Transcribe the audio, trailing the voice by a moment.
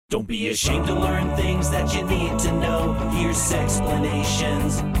Don't be ashamed to learn things that you need to know. Here's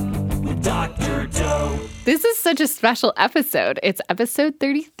Sexplanations with Dr. Doe. This is such a special episode. It's episode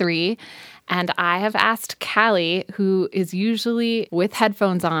 33, and I have asked Callie, who is usually with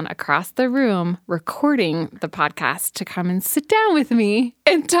headphones on across the room recording the podcast, to come and sit down with me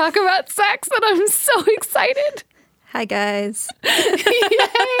and talk about sex, and I'm so excited. Hi, guys.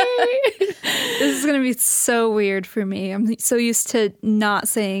 Yay! This is going to be so weird for me. I'm so used to not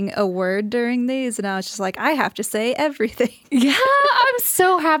saying a word during these, and now it's just like, I have to say everything. Yeah, I'm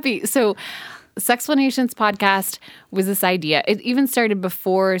so happy. So Sexplanations podcast was this idea. It even started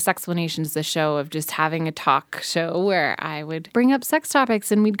before Sexplanations, the show, of just having a talk show where I would bring up sex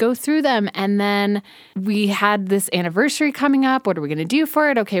topics and we'd go through them. And then we had this anniversary coming up. What are we going to do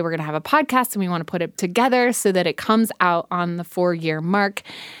for it? Okay, we're going to have a podcast and we want to put it together so that it comes out on the 4-year mark.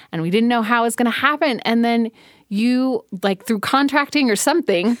 And we didn't know how it was going to happen. And then you, like through contracting or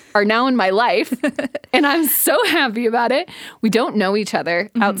something, are now in my life. And I'm so happy about it. We don't know each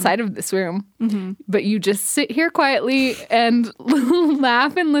other outside of this room. But you just sit here quietly and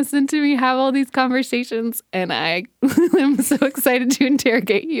laugh and listen to me have all these conversations. And I am so excited to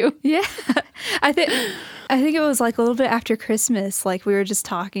interrogate you. Yeah. I think it was like a little bit after Christmas. Like we were just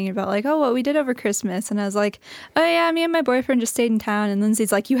talking about like, oh, what we did over Christmas. And I was like, oh yeah, me and my boyfriend just stayed in town. And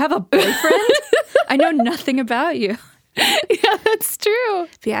Lindsay's like, you have a boyfriend? I know nothing about you. Yeah, that's true.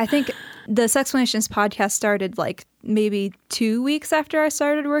 But yeah, I think the Sexplanations podcast started like maybe 2 weeks after I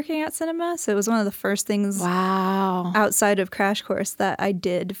started working at cinema. So it was one of the first things outside of Crash Course that I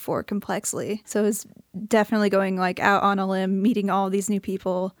did for Complexly. So it was definitely going like out on a limb, meeting all these new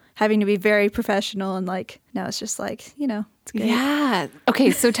people, having to be very professional. And like, now it's just like, you know, it's good. Yeah.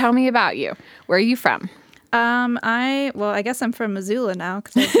 Okay, so tell me about you. Where are you from? I guess I'm from Missoula now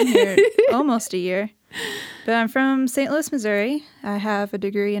because I've been here almost a year. But I'm from St. Louis, Missouri. I have a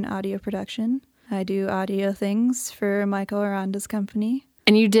degree in audio production. I do audio things for Michael Aranda's company.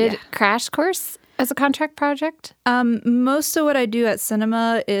 And you did Crash Course as a contract project? Most of what I do at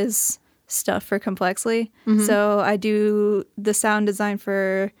cinema is stuff for Complexly. So I do the sound design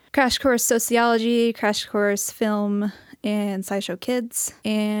for Crash Course Sociology, Crash Course Film, and SciShow Kids,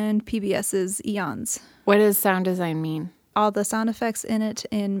 and PBS's Eons. What does sound design mean? All the sound effects in it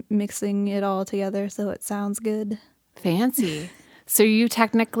and mixing it all together so it sounds good. Fancy. So are you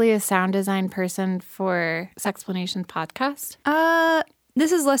technically a sound design person for Sexplanations podcast?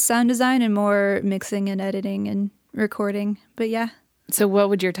 This is less sound design and more mixing and editing and recording, but yeah. So what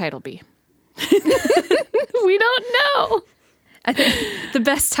would your title be? We don't know. I think the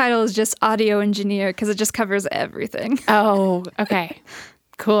best title is just audio engineer because it just covers everything. Oh, okay.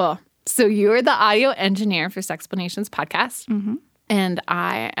 Cool. So you are the audio engineer for Sexplanations podcast, and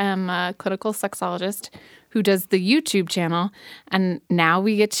I am a clinical sexologist who does the YouTube channel, and now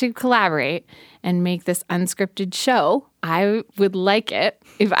we get to collaborate and make this unscripted show. I would like it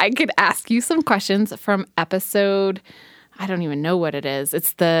if I could ask you some questions from episode, I don't even know what it is.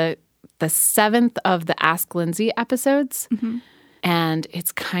 It's the 7th of the Ask Lindsay episodes, and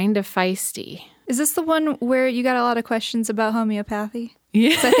it's kind of feisty. Is this the one where you got a lot of questions about homeopathy?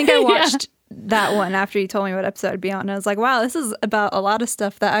 Yeah. I think I watched that one after you told me what episode I'd be on. And I was like, wow, this is about a lot of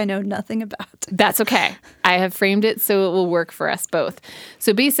stuff that I know nothing about. That's okay. I have framed it so it will work for us both.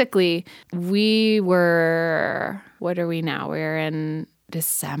 So basically, what are we now? We're in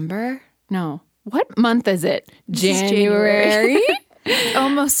December? No. What month is it? January?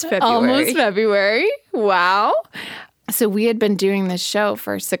 Almost February. Almost February. Wow. So we had been doing this show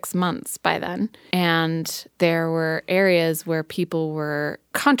for 6 months by then, and there were areas where people were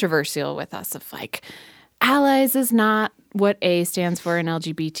controversial with us of like, allies is not what A stands for in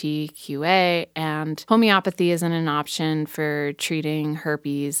LGBTQA, and homeopathy isn't an option for treating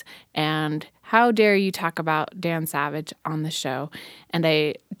herpes, and how dare you talk about Dan Savage on the show? And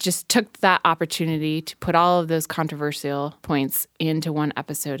I just took that opportunity to put all of those controversial points into one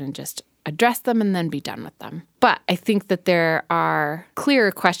episode and just address them and then be done with them. But I think that there are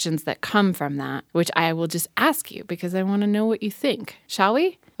clearer questions that come from that, which I will just ask you because I want to know what you think. Shall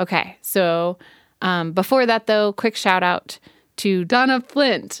we? Okay. So before that, though, quick shout out to Donna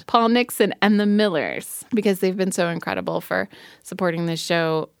Flint, Paul Nixon, and the Millers, because they've been so incredible for supporting this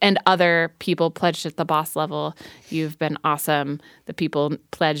show, and other people pledged at the boss level. You've been awesome. The people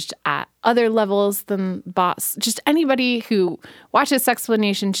pledged at other levels than boss. Just anybody who watches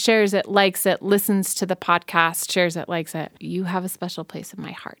Sexplanations, shares it, likes it, listens to the podcast, shares it, likes it. You have a special place in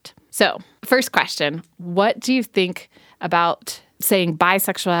my heart. So, first question, what do you think about saying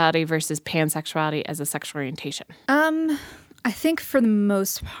bisexuality versus pansexuality as a sexual orientation? I think for the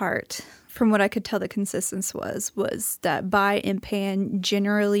most part, from what I could tell the consensus was that bi and pan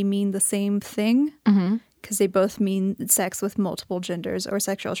generally mean the same thing. Because they both mean sex with multiple genders or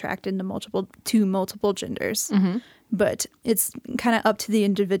sexual attraction to multiple genders. But it's kind of up to the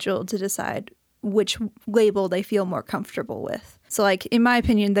individual to decide which label they feel more comfortable with. So, like, in my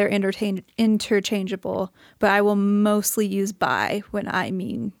opinion, they're interchangeable, but I will mostly use bi when I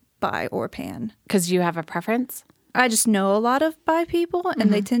mean bi or pan. Because you have a preference? I just know a lot of bi people,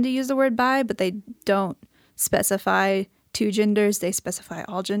 and they tend to use the word bi, but they don't specify two genders. They specify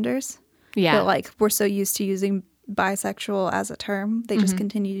all genders. Yeah. But, like, we're so used to using bisexual as a term, they just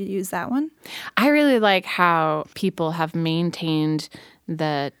continue to use that one. I really like how people have maintained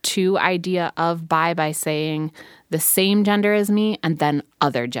the two idea of bi by saying the same gender as me and then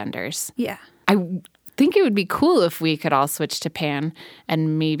other genders. Yeah. I think it would be cool if we could all switch to pan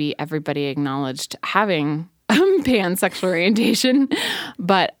and maybe everybody acknowledged having pansexual orientation.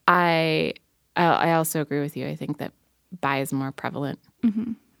 But I also agree with you. I think that bi is more prevalent.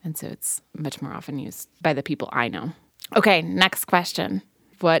 And so it's much more often used by the people I know. Okay, next question.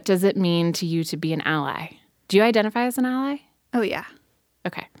 What does it mean to you to be an ally? Do you identify as an ally? Oh, yeah.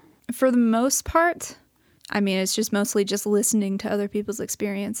 Okay. For the most part, I mean, it's just mostly just listening to other people's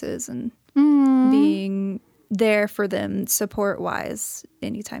experiences and being there for them support-wise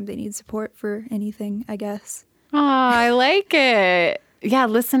anytime they need support for anything, I guess. Oh, I like it. Yeah,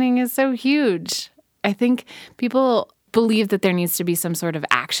 listening is so huge. I think people believe that there needs to be some sort of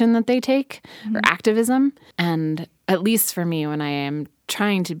action that they take or activism. And at least for me, when I am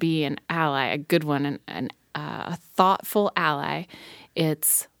trying to be an ally, a good one, and a thoughtful ally,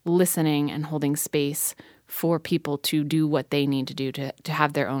 it's listening and holding space for people to do what they need to do to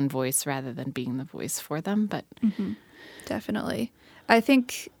have their own voice rather than being the voice for them. But Definitely. I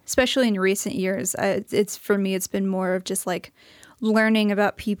think, especially in recent years, it's for me, it's been more of just like learning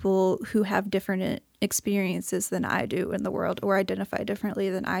about people who have different experiences than I do in the world or identify differently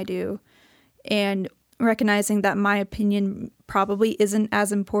than I do, and recognizing that my opinion probably isn't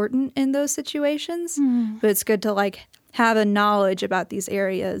as important in those situations, but it's good to like have a knowledge about these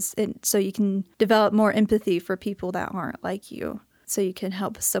areas, and so you can develop more empathy for people that aren't like you, so you can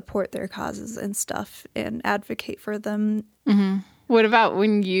help support their causes and stuff and advocate for them. What about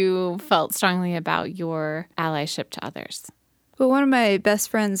when you felt strongly about your allyship to others? Well, one of my best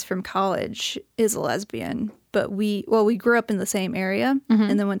friends from college is a lesbian, but we grew up in the same area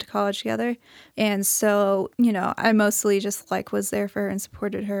and then went to college together. And so, you know, I mostly just like was there for her and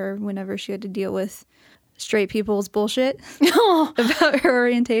supported her whenever she had to deal with straight people's bullshit about her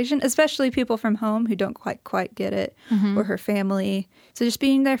orientation, especially people from home who don't quite get it, or her family. So just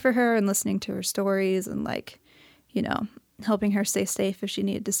being there for her and listening to her stories and, like, you know, helping her stay safe if she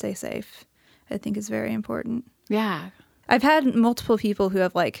needed to stay safe, I think is very important. Yeah. I've had multiple people who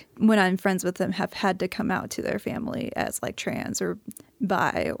have, like, when I'm friends with them, have had to come out to their family as, like, trans or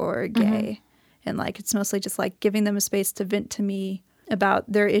bi or gay. And, like, it's mostly just, like, giving them a space to vent to me about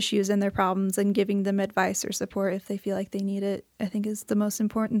their issues and their problems and giving them advice or support if they feel like they need it, I think is the most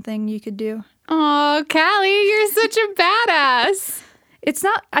important thing you could do. Oh, Callie, you're such a badass. It's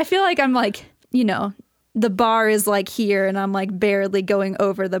not, I feel like I'm, like, you know, the bar is, like, here and I'm, like, barely going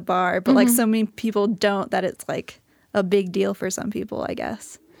over the bar. But, like, so many people don't that it's, like, a big deal for some people, I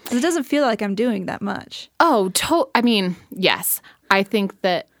guess. It doesn't feel like I'm doing that much. Oh, I mean, yes. I think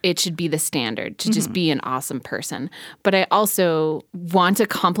that it should be the standard to just be an awesome person. But I also want to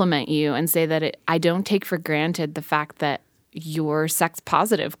compliment you and say that I don't take for granted the fact that you're sex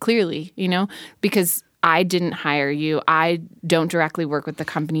positive, clearly, you know, because I didn't hire you. I don't directly work with the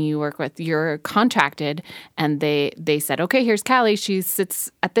company you work with. You're contracted, and they said, okay, here's Callie. She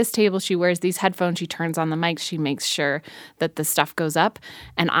sits at this table. She wears these headphones. She turns on the mic. She makes sure that the stuff goes up.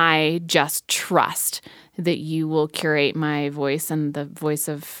 And I just trust that you will curate my voice and the voice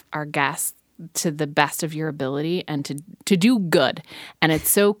of our guests to the best of your ability and to do good. And it's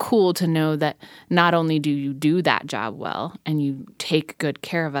so cool to know that not only do you do that job well and you take good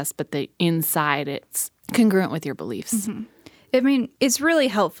care of us, but the inside it's congruent with your beliefs. I mean, it's really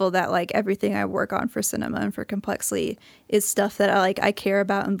helpful that, like, everything I work on for Cinema and for Complexly is stuff that I care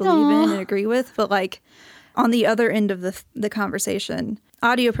about and believe in and agree with. But, like, on the other end of the conversation,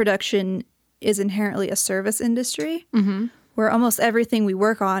 audio production is inherently a service industry where almost everything we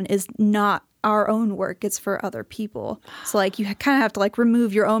work on is not our own work. It's for other people. So, like, you kind of have to, like,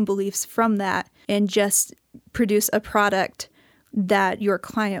 remove your own beliefs from that and just produce a product that your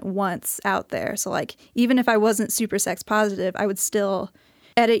client wants out there. So, like, even if I wasn't super sex positive, I would still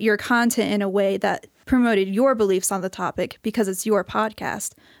edit your content in a way that promoted your beliefs on the topic because it's your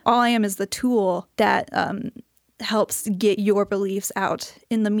podcast. All I am is the tool that helps get your beliefs out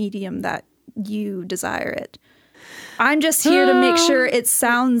in the medium that you desire it. I'm just here to make sure it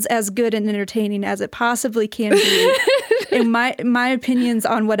sounds as good and entertaining as it possibly can be. And my opinions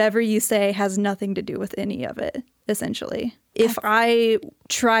on whatever you say has nothing to do with any of it, essentially. If I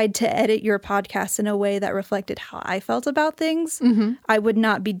tried to edit your podcast in a way that reflected how I felt about things, I would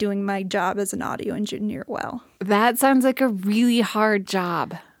not be doing my job as an audio engineer well. That sounds like a really hard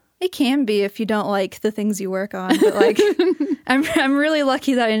job. It can be if you don't like the things you work on, but like I'm really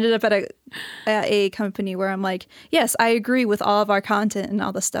lucky that I ended up at a company where I'm like, yes, I agree with all of our content and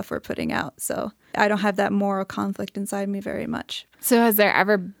all the stuff we're putting out. So I don't have that moral conflict inside me very much. So has there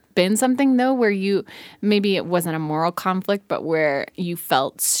ever been something though where you, maybe it wasn't a moral conflict, but where you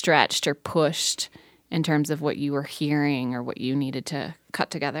felt stretched or pushed in terms of what you were hearing or what you needed to cut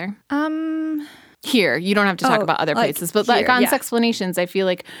together? Here, you don't have to talk about other places, but like on Sexplanations, I feel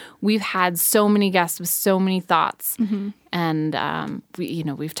like we've had so many guests with so many thoughts, and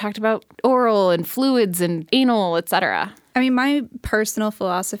we've talked about oral and fluids and anal, etc. I mean, my personal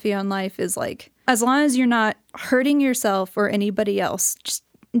philosophy on life is like, as long as you're not hurting yourself or anybody else, just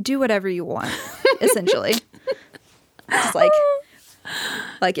do whatever you want. Essentially, just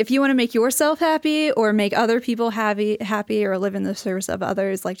like if you want to make yourself happy or make other people happy or live in the service of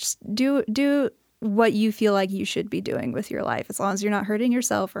others, like just do what you feel like you should be doing with your life. As long as you're not hurting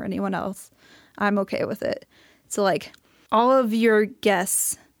yourself or anyone else, I'm okay with it. So like all of your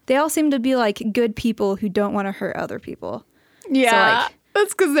guests, they all seem to be like good people who don't want to hurt other people. Yeah, so, like,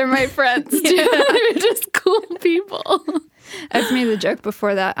 that's because they're my friends too. They're just cool people. I've made the joke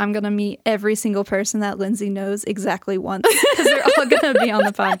before that I'm going to meet every single person that Lindsay knows exactly once because they're all going to be on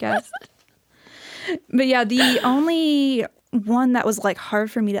the podcast. But yeah, the only one that was like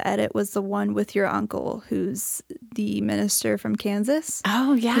hard for me to edit was the one with your uncle, who's the minister from Kansas.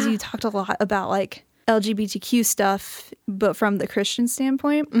 Oh, yeah. Because you talked a lot about like LGBTQ stuff, but from the Christian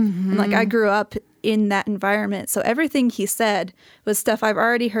standpoint. And like I grew up in that environment. So everything he said was stuff I've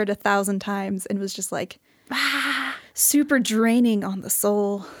already heard 1,000 times and was just like super draining on the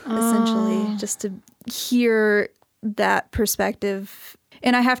soul, essentially, just to hear that perspective.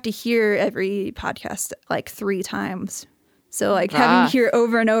 And I have to hear every podcast like 3 times. So like having to hear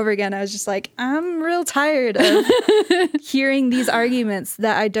over and over again, I was just like, I'm real tired of hearing these arguments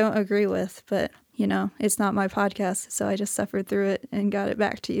that I don't agree with. But, you know, it's not my podcast. So I just suffered through it and got it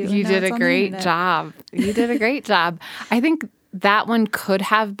back to you. You did a great job. You did a great job. I think that one could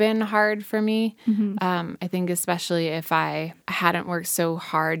have been hard for me. I think especially if I hadn't worked so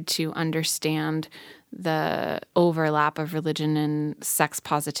hard to understand the overlap of religion and sex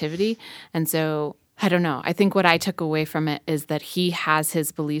positivity. And so I don't know. I think what I took away from it is that he has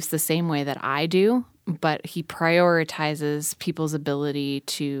his beliefs the same way that I do, but he prioritizes people's ability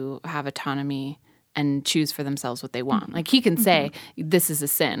to have autonomy and choose for themselves what they want. Like he can say, this is a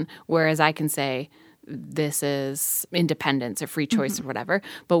sin, whereas I can say, this is independence or free choice or whatever.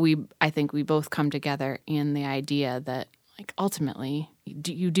 But I think we both come together in the idea that like ultimately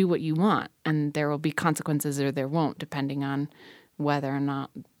you do what you want and there will be consequences or there won't, depending on whether or not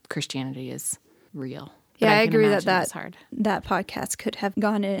Christianity is real. Yeah, I agree that podcast could have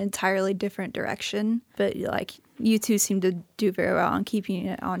gone in an entirely different direction. But like you two seem to do very well on keeping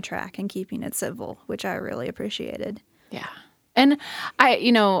it on track and keeping it civil, which I really appreciated. Yeah. And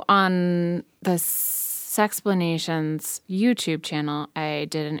on the Sexplanations YouTube channel, I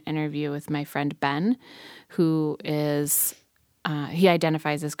did an interview with my friend Ben, who is, he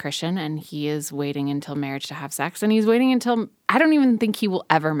identifies as Christian, and he is waiting until marriage to have sex. And he's waiting until, I don't even think he will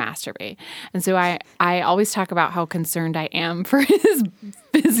ever masturbate. And so I always talk about how concerned I am for his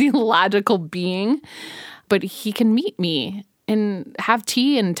physiological being. But he can meet me and have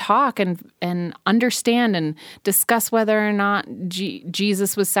tea and talk and understand and discuss whether or not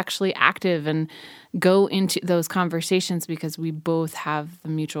Jesus was sexually active and go into those conversations because we both have the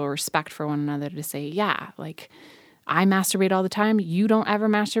mutual respect for one another to say, yeah, like I masturbate all the time. You don't ever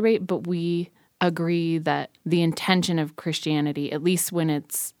masturbate, but we agree that the intention of Christianity, at least when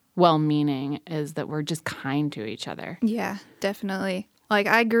it's well-meaning, is that we're just kind to each other. Yeah, definitely. Like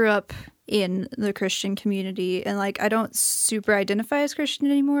I grew up in the Christian community and like I don't super identify as Christian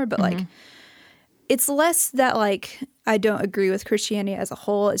anymore, but like it's less that like I don't agree with Christianity as a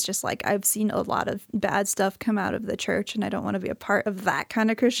whole. It's just like I've seen a lot of bad stuff come out of the church and I don't want to be a part of that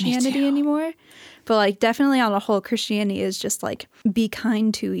kind of Christianity anymore. But like definitely on a whole, Christianity is just like be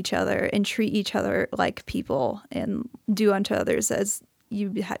kind to each other and treat each other like people and do unto others as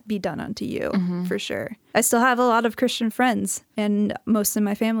you be done unto you, for sure. I still have a lot of Christian friends, and most of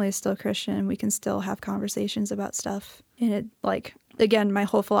my family is still Christian, and we can still have conversations about stuff. And it, like, again, my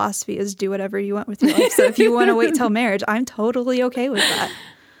whole philosophy is do whatever you want with your life. So if you want to wait till marriage, I'm totally okay with that.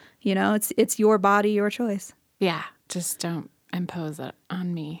 You know, it's your body, your choice. Yeah, just don't impose it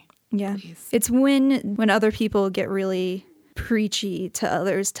on me. Yeah. Please. It's when other people get really preachy to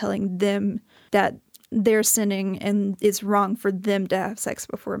others, telling them that they're sinning and it's wrong for them to have sex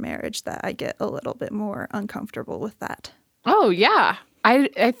before marriage, that I get a little bit more uncomfortable with that. Oh, yeah.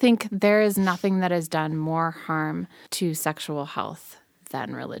 I think there is nothing that has done more harm to sexual health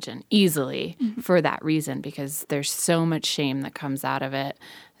than religion, easily, for that reason, because there's so much shame that comes out of it,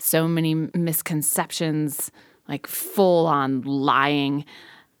 so many misconceptions, like full-on lying.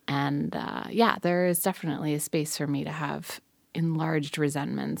 And there is definitely a space for me to have enlarged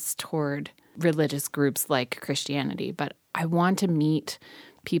resentments toward religious groups like Christianity. But I want to meet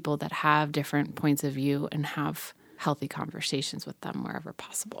people that have different points of view and have healthy conversations with them wherever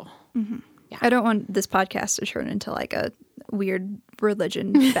possible. Mm-hmm. Yeah. I don't want this podcast to turn into like a weird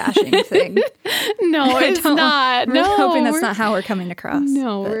religion bashing thing. No, it's not. I'm hoping that's not how we're coming across.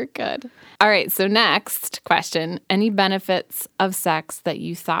 No, we're good. All right, so next question. Any benefits of sex that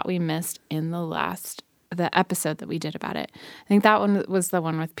you thought we missed in the episode that we did about it? I think that one was the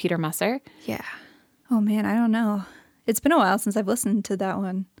one with Peter Musser. Yeah. Oh, man, I don't know. It's been a while since I've listened to that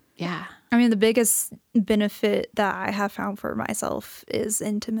one. Yeah. I mean, the biggest benefit that I have found for myself is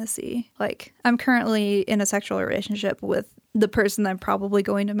intimacy. Like, I'm currently in a sexual relationship with the person I'm probably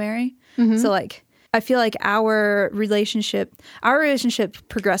going to marry. Mm-hmm. So, like, I feel like our relationship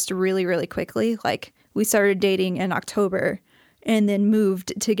progressed really, really quickly. Like, we started dating in October and then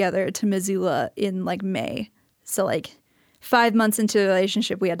moved together to Missoula in, like, May. So, like, 5 months into the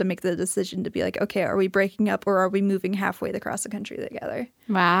relationship, we had to make the decision to be like, okay, are we breaking up or are we moving halfway across the country together?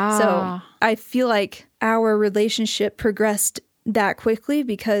 Wow. So I feel like our relationship progressed that quickly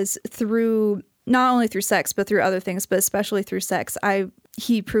because not only through sex, but through other things, but especially through sex,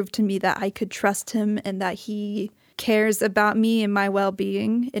 he proved to me that I could trust him and that he cares about me and my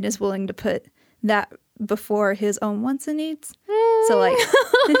well-being and is willing to put that before his own wants and needs. So, like,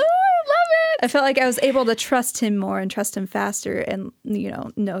 I love it. I felt like I was able to trust him more and trust him faster and,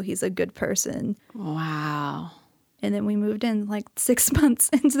 know he's a good person. Wow. And then we moved in like 6 months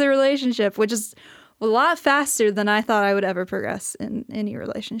into the relationship, which is a lot faster than I thought I would ever progress in any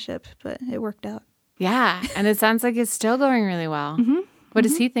relationship, but it worked out. Yeah. And it sounds like it's still going really well. Mm-hmm. What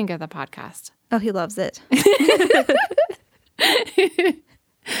does he think of the podcast? Oh, he loves it.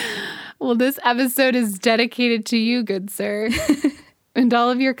 Well, this episode is dedicated to you, good sir, and all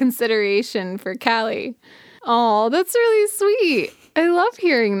of your consideration for Callie. Oh, that's really sweet. I love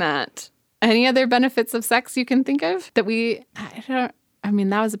hearing that. Any other benefits of sex you can think of that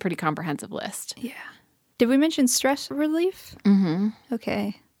that was a pretty comprehensive list. Yeah. Did we mention stress relief? Mm-hmm.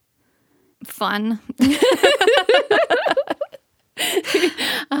 Okay. Fun.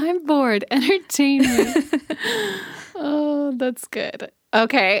 I'm bored. Entertainment. Oh, that's good.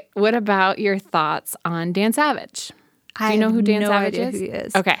 Okay. What about your thoughts on Dan Savage? Do you know who Dan Savage is? I have no idea who he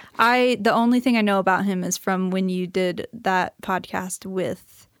is. Okay. The only thing I know about him is from when you did that podcast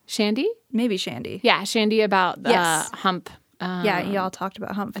with Shandy? Maybe Shandy. Yeah, Shandy about the Hump. Yeah, y'all talked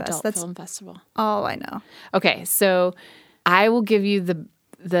about Hump Fest. That's Film Festival. All I know. Okay, so I will give you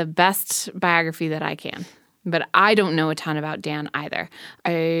the best biography that I can, but I don't know a ton about Dan either.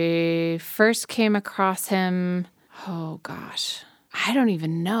 I first came across him, oh gosh, I don't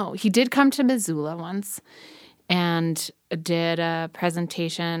even know. He did come to Missoula once and did a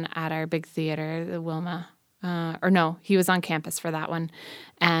presentation at our big theater, the Wilma. He was on campus for that one.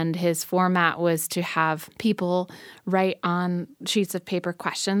 And his format was to have people write on sheets of paper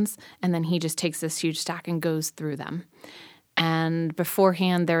questions, and then he just takes this huge stack and goes through them. And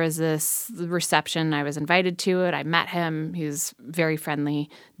beforehand, there was this reception. I was invited to it. I met him. He was very friendly,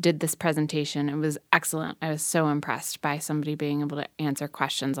 did this presentation. It was excellent. I was so impressed by somebody being able to answer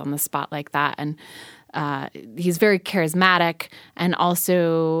questions on the spot like that. And he's very charismatic and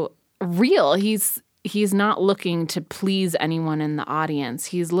also real. He's not looking to please anyone in the audience.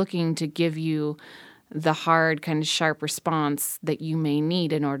 He's looking to give you the hard, kind of sharp response that you may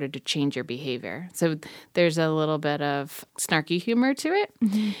need in order to change your behavior. So there's a little bit of snarky humor to it.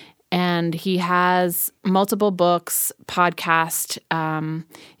 Mm-hmm. And he has multiple books, podcast.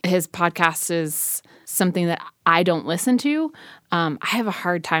 His podcast is something that I don't listen to. I have a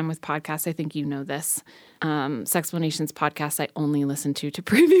hard time with podcasts. I think you know this. Sexplanations podcast I only listen to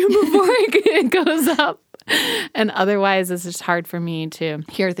preview before it goes up. And otherwise, it's just hard for me to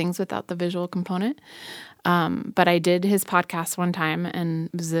hear things without the visual component. But I did his podcast one time, and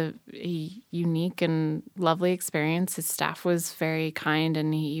it was a unique and lovely experience. His staff was very kind,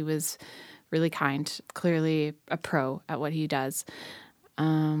 and he was really kind, clearly a pro at what he does.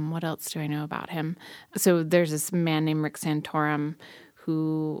 What else do I know about him? So there's this man named Rick Santorum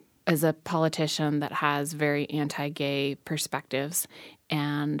who is a politician that has very anti-gay perspectives.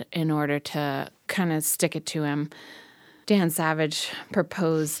 And in order to kind of stick it to him, Dan Savage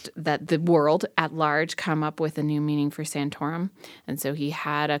proposed that the world at large come up with a new meaning for Santorum. And so he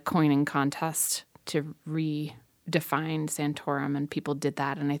had a coining contest to redefine Santorum, and people did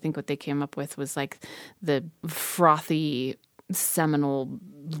that. And I think what they came up with was like the frothy, seminal,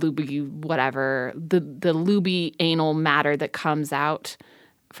 looby, whatever, the looby anal matter that comes out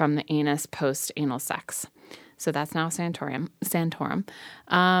from the anus post-anal sex. So that's now Santorum.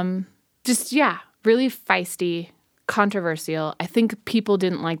 Really feisty, controversial. I think people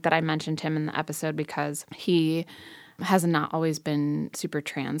didn't like that I mentioned him in the episode because he has not always been super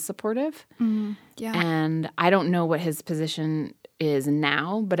trans supportive. Yeah. And I don't know what his position is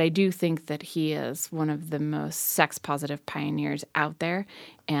now, but I do think that he is one of the most sex positive pioneers out there.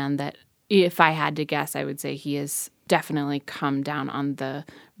 And that if I had to guess, I would say he has definitely come down on the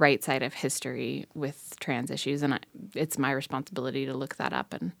right side of history with trans issues. And it's my responsibility to look that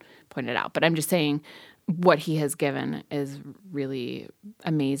up and point it out. But I'm just saying what he has given is really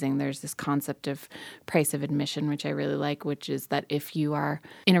amazing. There's this concept of price of admission, which I really like, which is that if you are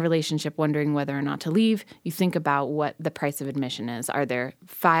in a relationship wondering whether or not to leave, you think about what the price of admission is. Are there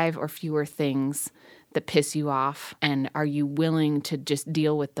 5 or fewer things that piss you off? And are you willing to just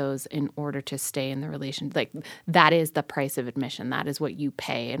deal with those in order to stay in the relationship? Like, that is the price of admission. That is what you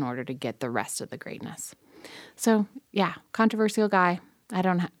pay in order to get the rest of the greatness. So, yeah, controversial guy. I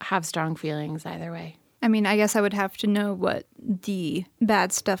don't have strong feelings either way. I mean, I guess I would have to know what the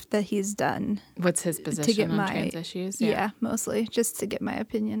bad stuff that he's done. What's his position on trans issues? Yeah, mostly, just to get my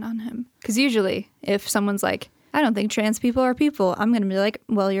opinion on him. Because usually, if someone's like, I don't think trans people are people, I'm going to be like,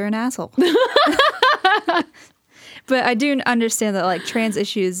 well, you're an asshole. But I do understand that like trans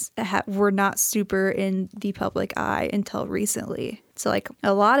issues were not super in the public eye until recently. So like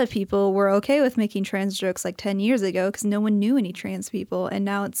a lot of people were okay with making trans jokes like 10 years ago because no one knew any trans people. And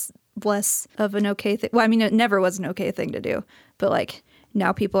now it's less of an okay thing. Well, I mean, it never was an okay thing to do. But like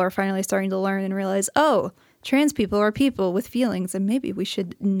now people are finally starting to learn and realize, oh, trans people are people with feelings and maybe we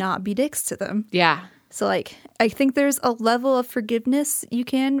should not be dicks to them. Yeah. So, like, I think there's a level of forgiveness you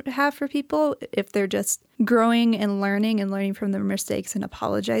can have for people if they're just growing and learning from their mistakes and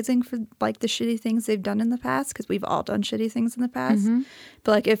apologizing for, like, the shitty things they've done in the past, because we've all done shitty things in the past. Mm-hmm.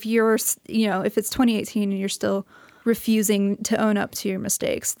 But, like, if you're, if it's 2018 and you're still refusing to own up to your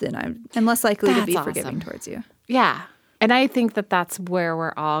mistakes, then I'm less likely to be forgiving towards you. Yeah. And I think that that's where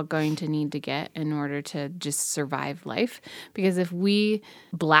we're all going to need to get in order to just survive life. Because if we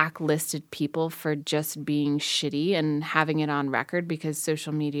blacklisted people for just being shitty and having it on record because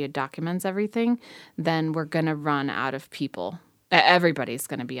social media documents everything, then we're going to run out of people. Everybody's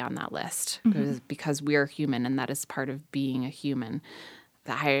going to be on that list because we're human, and that is part of being a human.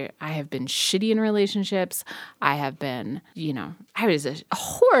 I have been shitty in relationships. I have been, I was a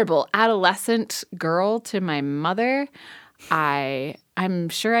horrible adolescent girl to my mother. I'm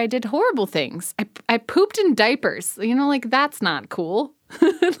sure I did horrible things. I pooped in diapers. That's not cool.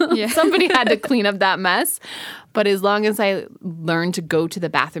 Yeah. Somebody had to clean up that mess. But as long as I learned to go to the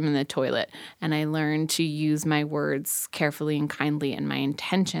bathroom and the toilet, and I learned to use my words carefully and kindly, and my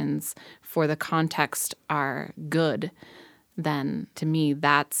intentions for the context are good, then to me,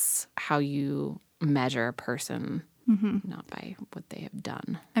 that's how you measure a person, not by what they have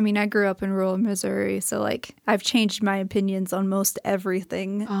done. I mean, I grew up in rural Missouri, so like I've changed my opinions on most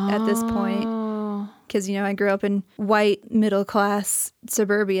everything at this point. Because, I grew up in white, middle class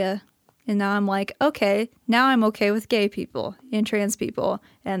suburbia. And now I'm like, okay, now I'm okay with gay people and trans people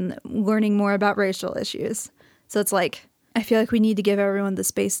and learning more about racial issues. So it's like, I feel like we need to give everyone the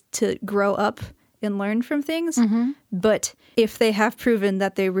space to grow up and learn from things. Mm-hmm. But if they have proven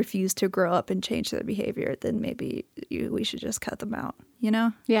that they refuse to grow up and change their behavior, then maybe we should just cut them out,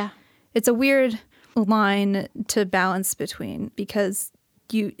 Yeah. It's a weird line to balance between, because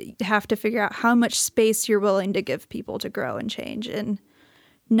you have to figure out how much space you're willing to give people to grow and change, and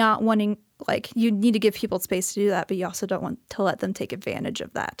not wanting, you need to give people space to do that, but you also don't want to let them take advantage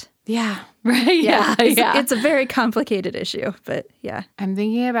of that. Yeah. Right. Yeah. It's a very complicated issue, but yeah. I'm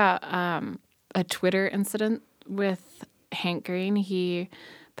thinking about a Twitter incident with Hank Green. He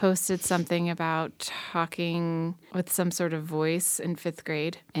posted something about talking with some sort of voice in 5th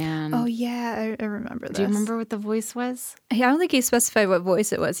grade. And oh, yeah, I remember this. Do you remember what the voice was? I don't think he specified what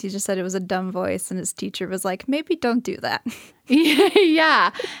voice it was. He just said it was a dumb voice, and his teacher was like, maybe don't do that.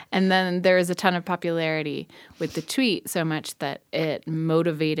 Yeah. And then there was a ton of popularity with the tweet, so much that it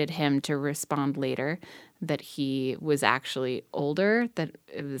motivated him to respond later that he was actually older, that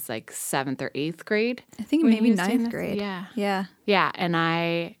it was like 7th or 8th grade. I think maybe 9th grade. Yeah. Yeah. Yeah. And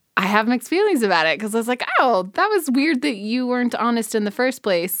I have mixed feelings about it because I was like, oh, that was weird that you weren't honest in the first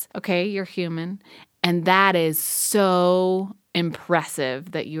place. Okay, you're human. And that is so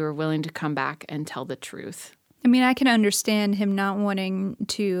impressive that you were willing to come back and tell the truth. I mean, I can understand him not wanting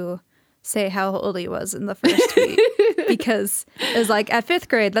to say how old he was in the first tweet because it was like at 5th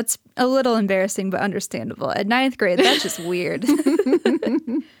grade, that's a little embarrassing, but understandable. At 9th grade, that's just weird.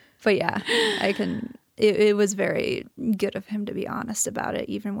 But yeah, it was very good of him to be honest about it,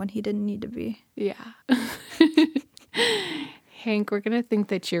 even when he didn't need to be. Yeah. Hank, we're going to think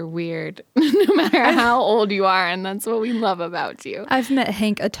that you're weird no matter how old you are, and that's what we love about you. I've met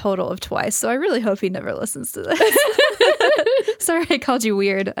Hank a total of twice, so I really hope he never listens to this. Sorry I called you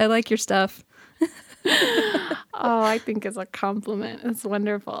weird. I like your stuff. Oh, I think it's a compliment. It's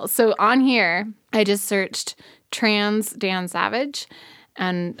wonderful. So on here, I just searched trans Dan Savage,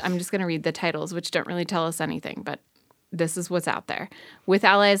 and I'm just going to read the titles, which don't really tell us anything, but this is what's out there. With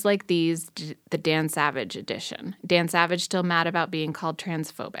allies like these, the Dan Savage edition. Dan Savage still mad about being called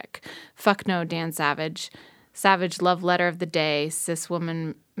transphobic. Fuck no, Dan Savage. Savage love letter of the day. Cis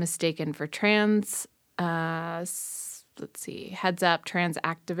woman mistaken for trans. Let's see. Heads up, trans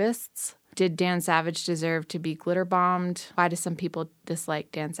activists. Did Dan Savage deserve to be glitter bombed? Why do some people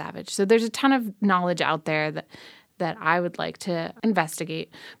dislike Dan Savage? So there's a ton of knowledge out there that I would like to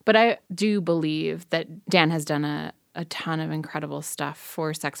investigate. But I do believe that Dan has done a ton of incredible stuff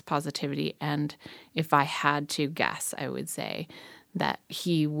for sex positivity. And if I had to guess, I would say that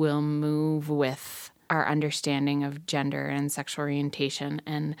he will move with our understanding of gender and sexual orientation,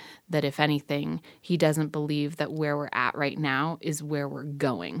 and that if anything, he doesn't believe that where we're at right now is where we're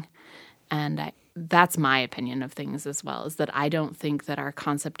going. And that's my opinion of things as well, is that I don't think that our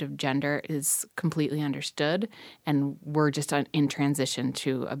concept of gender is completely understood, and we're just in transition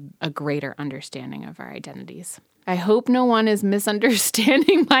to a greater understanding of our identities. I hope no one is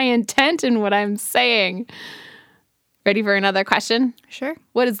misunderstanding my intent in what I'm saying. Ready for another question? Sure.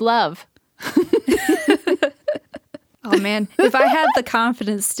 What is love? Oh, man. If I had the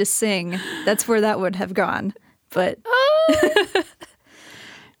confidence to sing, that's where that would have gone. But,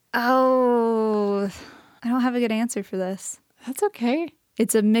 I don't have a good answer for this. That's okay.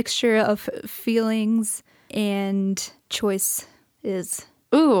 It's a mixture of feelings and choices.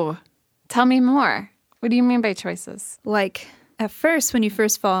 Ooh, tell me more. What do you mean by choices? Like, at first, when you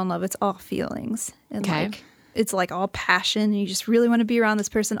first fall in love, it's all feelings. And like, it's like all passion. And you just really want to be around this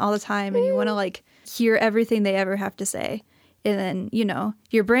person all the time. And you want to like hear everything they ever have to say. And then, you know,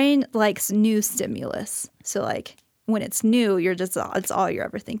 your brain likes new stimulus. So like when it's new, it's all you're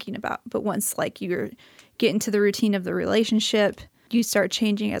ever thinking about. But once like you're getting to the routine of the relationship, you start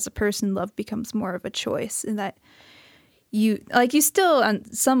changing as a person. Love becomes more of a choice. And that you still, on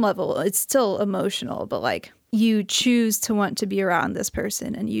some level, it's still emotional, but like you choose to want to be around this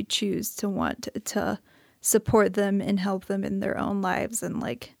person, and you choose to want to support them and help them in their own lives, and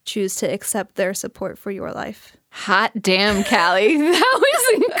like choose to accept their support for your life. Hot damn, Callie. That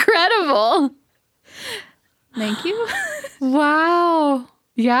was incredible. Thank you. Wow.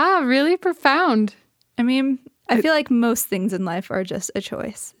 Yeah, really profound. I mean, I feel like most things in life are just a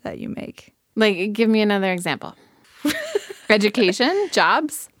choice that you make. Like, give me another example. Education,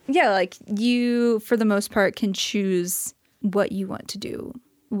 jobs. Yeah, like you, for the most part, can choose what you want to do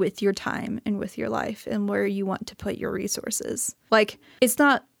with your time and with your life and where you want to put your resources. Like, it's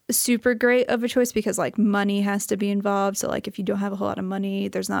not super great of a choice because like money has to be involved. So like if you don't have a whole lot of money,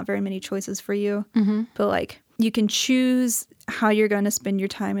 there's not very many choices for you. Mm-hmm. But like you can choose how you're going to spend your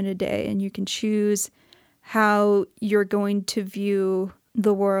time in a day, and you can choose how you're going to view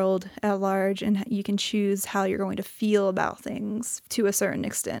the world at large, and you can choose how you're going to feel about things to a certain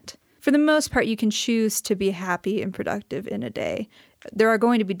extent. For the most part, you can choose to be happy and productive in a day. There are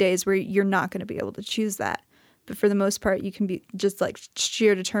going to be days where you're not going to be able to choose that. But for the most part, you can be just like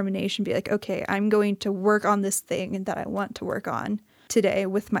sheer determination, be like, okay, I'm going to work on this thing that I want to work on today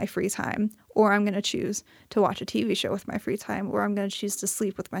with my free time. Or I'm going to choose to watch a TV show with my free time. Or I'm going to choose to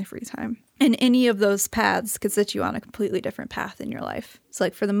sleep with my free time. And any of those paths could set you on a completely different path in your life. So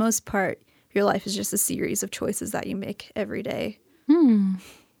like for the most part, your life is just a series of choices that you make every day.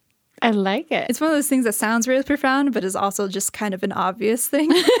 I like it. It's one of those things that sounds really profound, but is also just kind of an obvious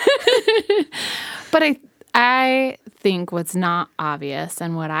thing. But I think what's not obvious,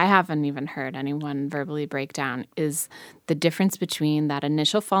 and what I haven't even heard anyone verbally break down, is the difference between that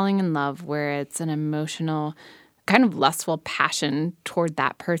initial falling in love where it's an emotional kind of lustful passion toward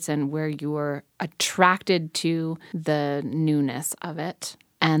that person where you're attracted to the newness of it.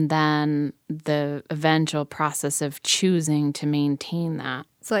 And then the eventual process of choosing to maintain that.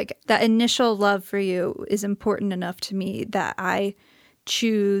 It's like that initial love for you is important enough to me that I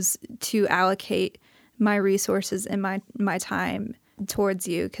choose to allocate my resources and my time towards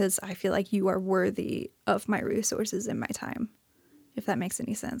you because I feel like you are worthy of my resources and my time, if that makes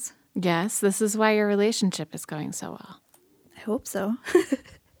any sense. Yes, this is why your relationship is going so well. I hope so.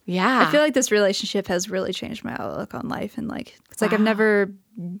 Yeah. I feel like this relationship has really changed my outlook on life. And like, it's like I've never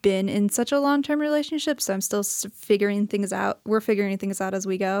been in such a long-term relationship, so I'm still figuring things out. We're figuring things out as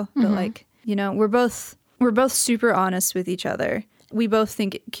we go. But like, you know, we're both super honest with each other. We both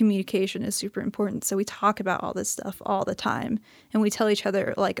think communication is super important. So we talk about all this stuff all the time. And we tell each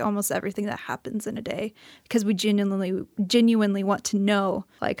other like almost everything that happens in a day because we genuinely want to know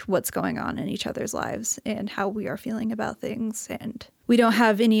like what's going on in each other's lives and how we are feeling about things. And we don't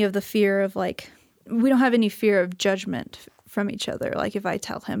have any of the fear of we don't have any fear of judgment from each other. Like if I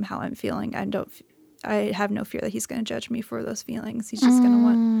tell him how I'm feeling, I have no fear that he's going to judge me for those feelings. He's just going to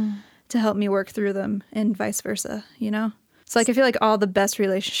want to help me work through them and vice versa, you know? So like I feel like all the best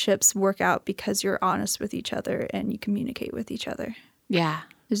relationships work out because you're honest with each other and you communicate with each other. Yeah.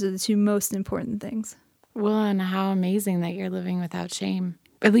 Those are the two most important things. Well, and how amazing that you're living without shame,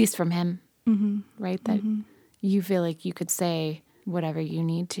 at least from him, right? That you feel like you could say whatever you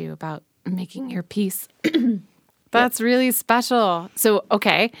need to about making your peace. That's really special. So,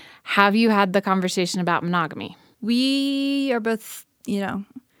 okay, have you had the conversation about monogamy? We are both, you know,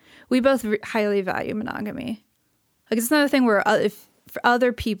 we both highly value monogamy. Like it's another thing where if for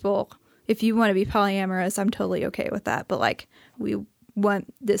other people, if you want to be polyamorous, I'm totally okay with that. But like we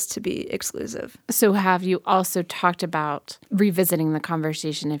want this to be exclusive. So have you also talked about revisiting the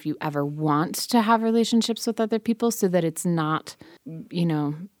conversation if you ever want to have relationships with other people so that it's not, you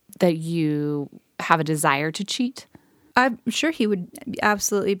know, that you have a desire to cheat? I'm sure he would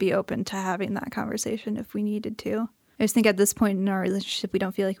absolutely be open to having that conversation if we needed to. I just think at this point in our relationship, we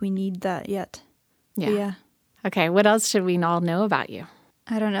don't feel like we need that yet. Yeah. Okay, what else should we all know about you?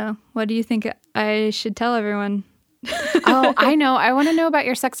 I don't know. What do you think I should tell everyone? Oh, I know. I want to know about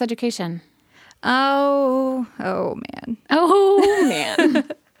your sex education. Oh man. Oh, man.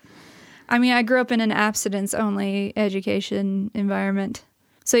 I mean, I grew up in an abstinence-only education environment.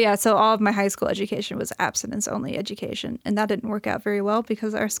 So all of my high school education was abstinence-only education. And that didn't work out very well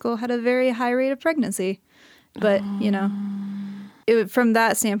because our school had a very high rate of pregnancy. But, you know, from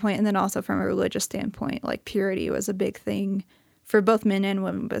that standpoint and then also from a religious standpoint, like purity was a big thing for both men and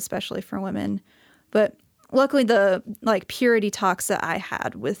women, but especially for women. But luckily the like purity talks that I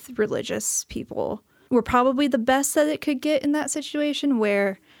had with religious people were probably the best that it could get in that situation,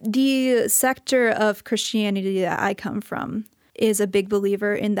 where the sector of Christianity that I come from is a big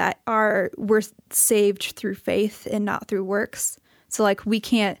believer in that we're saved through faith and not through works. So like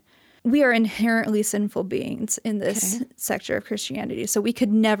we are inherently sinful beings in this sector of Christianity. So we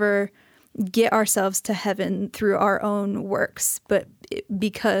could never get ourselves to heaven through our own works, but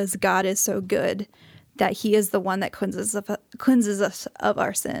because God is so good that he is the one that cleanses us of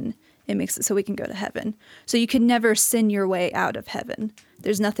our sin and makes it so we can go to heaven. So you could never sin your way out of heaven.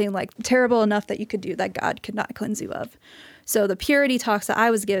 There's nothing like terrible enough that you could do that God could not cleanse you of. So the purity talks that I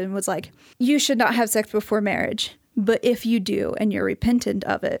was given was like, you should not have sex before marriage. But if you do and you're repentant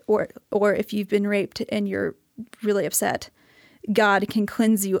of it, or if you've been raped and you're really upset, God can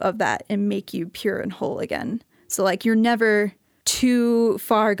cleanse you of that and make you pure and whole again. So like you're never too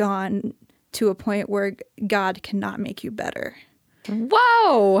far gone to a point where God cannot make you better.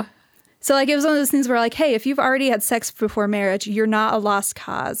 Whoa! So like it was one of those things where like, hey, if you've already had sex before marriage, you're not a lost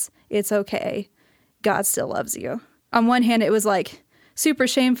cause. It's okay. God still loves you. On one hand, it was like super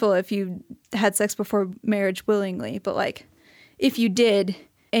shameful if you had sex before marriage willingly, but like if you did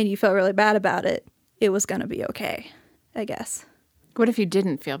and you felt really bad about it, it was going to be okay, I guess. What if you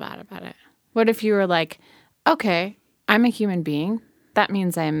didn't feel bad about it? What if you were like, okay, I'm a human being. That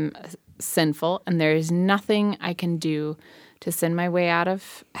means I'm sinful and there is nothing I can do to send my way out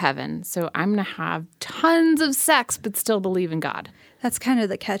of heaven. So I'm going to have tons of sex but still believe in God. That's kind of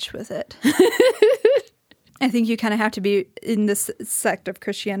the catch with it. I think you kind of have to be, in this sect of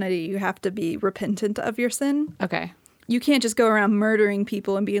Christianity, you have to be repentant of your sin. Okay. You can't just go around murdering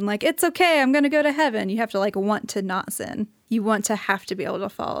people and being like, it's okay, I'm going to go to heaven. You have to like want to not sin. You want to have to be able to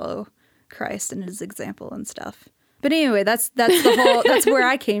follow Christ and his example and stuff. But anyway, that's the whole, that's where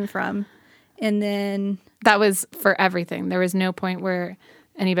I came from. And then that was for everything. There was no point where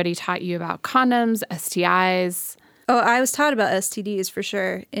anybody taught you about condoms, STIs. Oh, I was taught about STDs for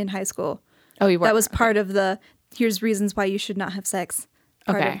sure in high school. Oh, you were? That was part of the here's reasons why you should not have sex.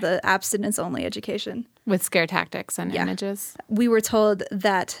 Part of the abstinence-only education. With scare tactics and images. We were told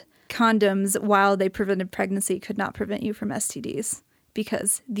that condoms, while they prevented pregnancy, could not prevent you from STDs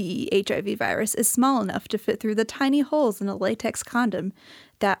because the HIV virus is small enough to fit through the tiny holes in a latex condom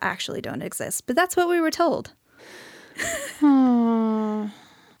that actually don't exist. But that's what we were told. And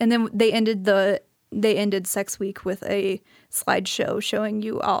then they ended Sex Week with a slideshow showing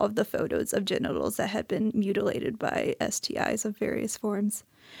you all of the photos of genitals that had been mutilated by STIs of various forms.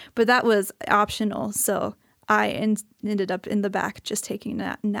 But that was optional, so I ended up in the back just taking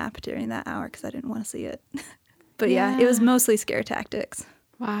a nap during that hour because I didn't want to see it. But yeah, it was mostly scare tactics.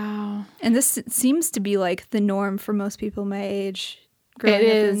 Wow. And this seems to be like the norm for most people my age. It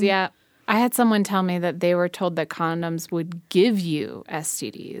is, yeah. I had someone tell me that they were told that condoms would give you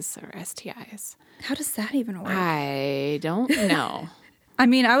STDs or STIs. How does that even work? I don't know. I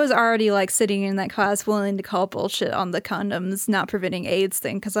mean, I was already like sitting in that class willing to call bullshit on the condoms not preventing AIDS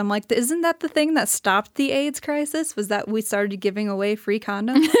thing because I'm like, isn't that the thing that stopped the AIDS crisis? Was that we started giving away free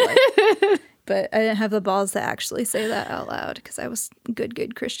condoms? But I didn't have the balls to actually say that out loud because I was a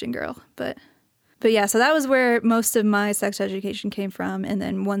good Christian girl. But yeah, so that was where most of my sex education came from. And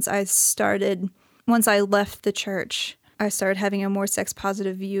then once I left the church, I started having a more sex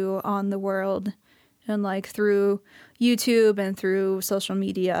positive view on the world. And like through YouTube and through social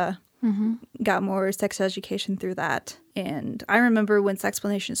media, got more sex education through that. And I remember when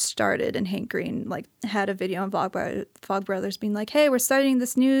Sexplanations started and Hank Green like had a video on Vlogbrothers being like, hey, we're starting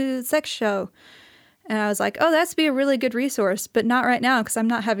this new sex show. And I was like, oh, that's be a really good resource, but not right now because I'm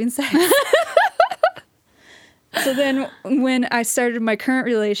not having sex. So then when I started my current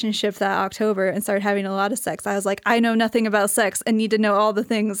relationship that October and started having a lot of sex, I was like, I know nothing about sex and need to know all the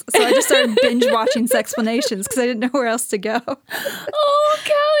things. So I just started binge watching Sexplanations because I didn't know where else to go. Oh,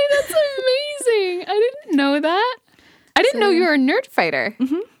 Callie, that's amazing. I didn't know that. I didn't know you were a nerd fighter.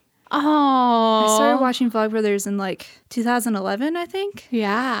 Mm-hmm. Oh. I started watching Vlogbrothers in like 2011, I think.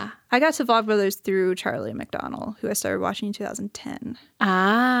 Yeah. I got to Vlogbrothers through Charlie McDonnell, who I started watching in 2010.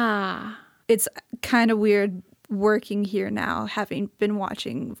 Ah. It's kind of weird working here now, having been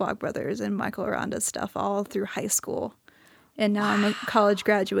watching Vlogbrothers and Michael Aranda's stuff all through high school. And now I'm a college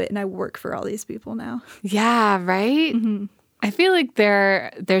graduate and I work for all these people now. Yeah, right? Mm-hmm. I feel like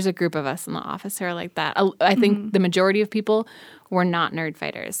there's a group of us in the office who are like that. I think the majority of people were not nerd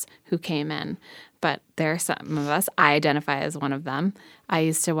fighters who came in, but there are some of us. I identify as one of them. I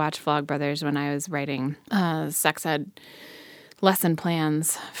used to watch Vlogbrothers when I was writing sex ed lesson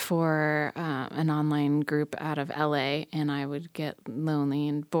plans for an online group out of LA, and I would get lonely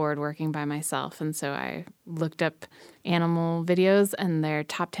and bored working by myself. And so I looked up animal videos, and their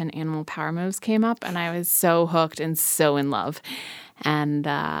top 10 animal power moves came up, and I was so hooked and so in love. And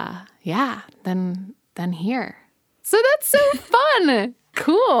then here. So that's so fun.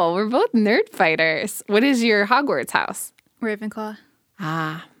 Cool. We're both nerd fighters. What is your Hogwarts house? Ravenclaw.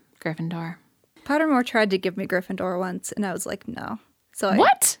 Ah, Gryffindor. Pottermore tried to give me Gryffindor once, and I was like, no. So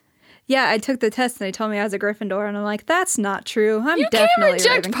what? Yeah, I took the test, and they told me I was a Gryffindor, and I'm like, that's not true. You definitely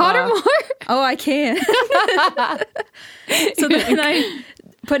can't reject Pottermore. Oh, I can. So then I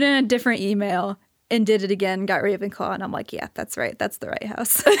put in a different email and did it again, got Ravenclaw, and I'm like, yeah, that's right. That's the right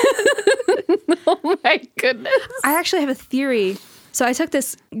house. Oh, my goodness. I actually have a theory. So I took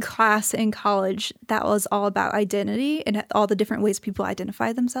this class in college that was all about identity and all the different ways people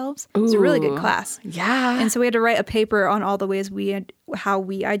identify themselves. It was a really good class. Yeah. And so we had to write a paper on all the ways how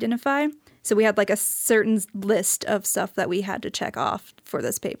we identify. So we had like a certain list of stuff that we had to check off for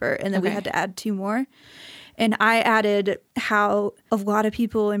this paper. And then we had to add 2 more. And I added how a lot of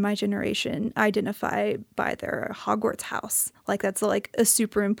people in my generation identify by their Hogwarts house. Like that's like a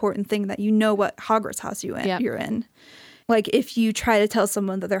super important thing that you know what Hogwarts house you're in. Like, if you try to tell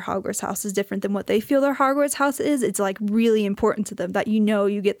someone that their Hogwarts house is different than what they feel their Hogwarts house is, it's, like, really important to them that you know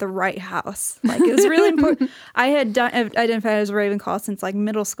you get the right house. Like, it was really important. I had identified as a Ravenclaw since, like,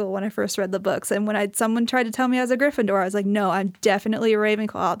 middle school when I first read the books. And when someone tried to tell me I was a Gryffindor, I was like, no, I'm definitely a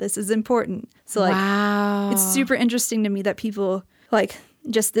Ravenclaw. This is important. So, like, It's super interesting to me that people, like,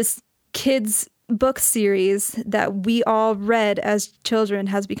 just this kids' book series that we all read as children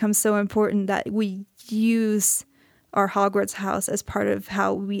has become so important that we use our Hogwarts house as part of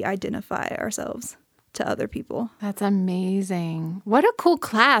how we identify ourselves to other people. That's amazing. What a cool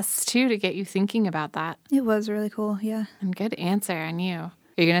class, too, to get you thinking about that. It was really cool, yeah. And good answer on you. Are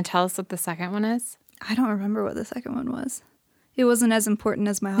you going to tell us what the second one is? I don't remember what the second one was. It wasn't as important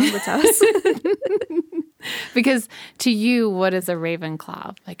as my Hogwarts house. Because to you, what is a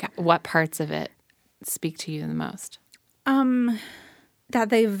Ravenclaw? Like, what parts of it speak to you the most? That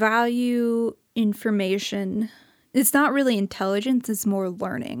they value information. It's not really intelligence, it's more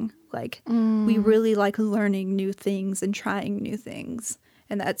learning. Like, we really like learning new things and trying new things.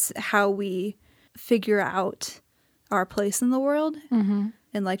 And that's how we figure out our place in the world. Mm-hmm.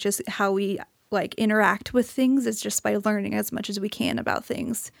 And, like, just how we, like, interact with things is just by learning as much as we can about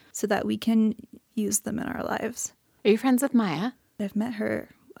things so that we can use them in our lives. Are you friends with Maya? I've met her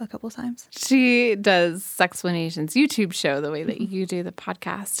a couple times. She does Sexplanations YouTube show the way that you do the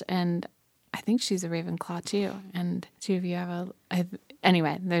podcast. And I think she's a Ravenclaw, too. And two of you have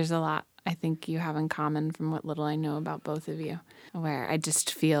anyway, there's a lot I think you have in common from what little I know about both of you, where I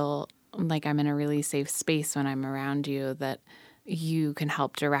just feel like I'm in a really safe space when I'm around you, that you can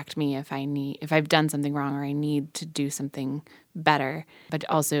help direct me if I've done something wrong or I need to do something better. But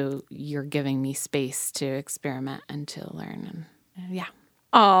also you're giving me space to experiment and to learn. And yeah.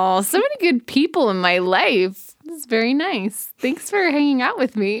 Oh, so many good people in my life. This is very nice. Thanks for hanging out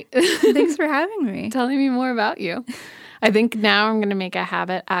with me. Thanks for having me. Telling me more about you. I think now I'm going to make a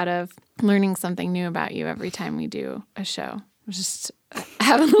habit out of learning something new about you every time we do a show. Just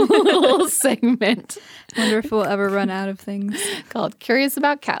have a little segment. Wonder if we'll ever run out of things. Called Curious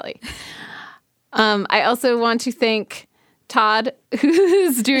About Callie. I also want to thank Todd,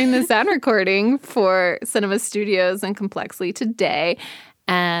 who's doing the sound recording for Cinema Studios and Complexly today,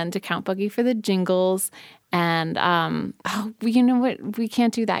 and Account Buggy for the jingles. And, you know what? We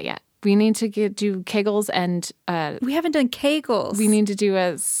can't do that yet. We need to do Kegels and... we haven't done Kegels. We need to do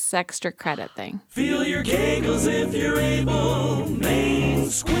a extra credit thing. Feel your Kegels if you're able. Main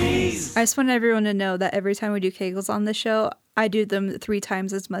squeeze. I just want everyone to know that every time we do Kegels on the show, I do them 3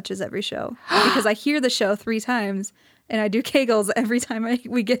 times as much as every show. Because I hear the show 3 times, and I do Kegels every time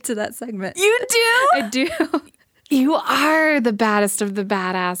we get to that segment. You do? I do. You are the baddest of the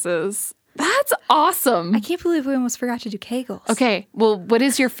badasses. That's awesome. I can't believe we almost forgot to do Kegels. Okay, well, what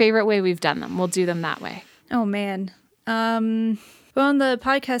is your favorite way we've done them? We'll do them that way. Oh, man. Well, on the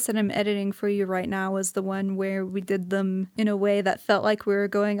podcast that I'm editing for you right now was the one where we did them in a way that felt like we were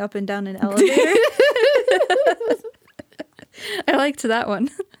going up and down an elevator. I liked that one.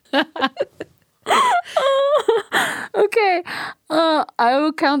 Okay, I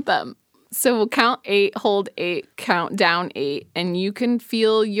will count them. So we'll count 8, hold 8, count down 8, and you can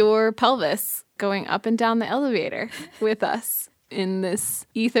feel your pelvis going up and down the elevator with us in this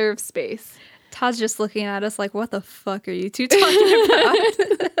ether of space. Todd's just looking at us like, what the fuck are you two talking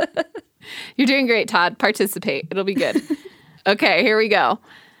about? You're doing great, Todd. Participate. It'll be good. Okay, here we go.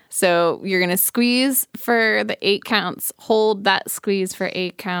 So you're going to squeeze for the 8 counts, hold that squeeze for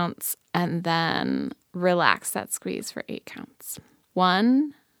 8 counts, and then relax that squeeze for 8 counts.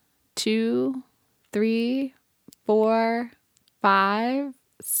 1, 2, 3, 4, 5,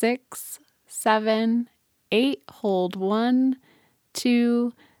 6, 7, 8. Hold 1,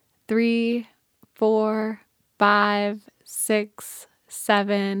 2, 3, 4, 5, 6,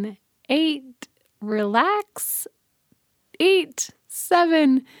 7, 8. Relax. 8,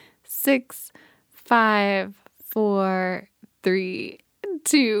 7, 6, 5, 4, 3,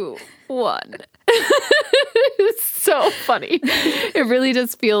 2, 1. It's so funny. It really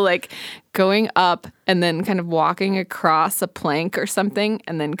does feel like going up and then kind of walking across a plank or something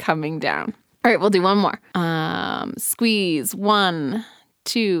and then coming down. All right, we'll do one more. Squeeze. 1,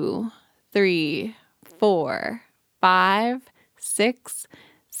 2, 3, 4, 5, 6,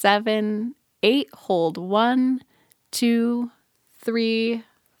 7, 8. Hold 1, 2, 3,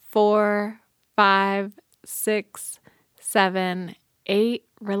 4, 5, 6, 7, 8.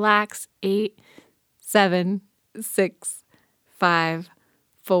 Relax. 8, 7, 6, 5,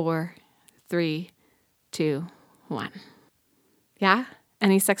 4, 3, 2, 1. Yeah?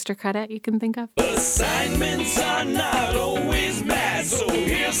 Any extra credit you can think of? Assignments are not always bad, so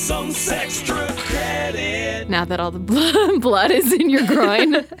here's some extra credit. Now that all the blood is in your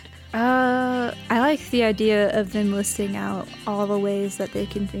groin. I like the idea of them listing out all the ways that they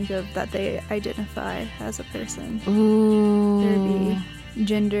can think of that they identify as a person. Ooh. There'd be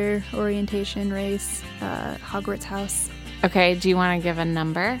gender, orientation, race, Hogwarts house. Okay, do you want to give a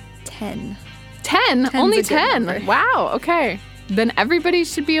number? 10. 10? Only 10? Number. Wow, okay. Then everybody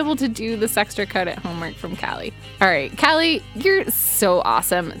should be able to do this extra credit homework from Callie. All right, Callie, you're so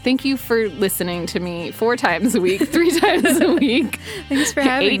awesome. Thank you for listening to me 4 times a week, 3 times a week. Thanks for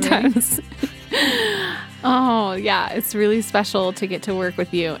having 8 me. times. Oh, yeah, it's really special to get to work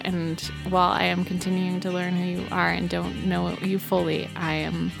with you. And while I am continuing to learn who you are and don't know you fully, I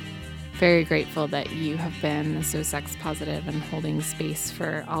am very grateful that you have been so sex positive and holding space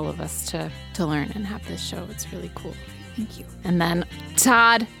for all of us to learn and have this show. It's really cool. Thank you. And then,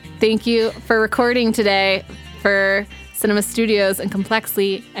 Todd, thank you for recording today for Cinema Studios and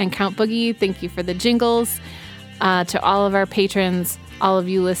Complexly and Count Boogie, thank you for the jingles. To all of our patrons, all of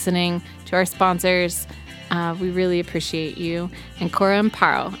you listening, to our sponsors, we really appreciate you. And Cora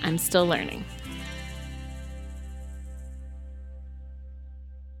Amparo, I'm still learning.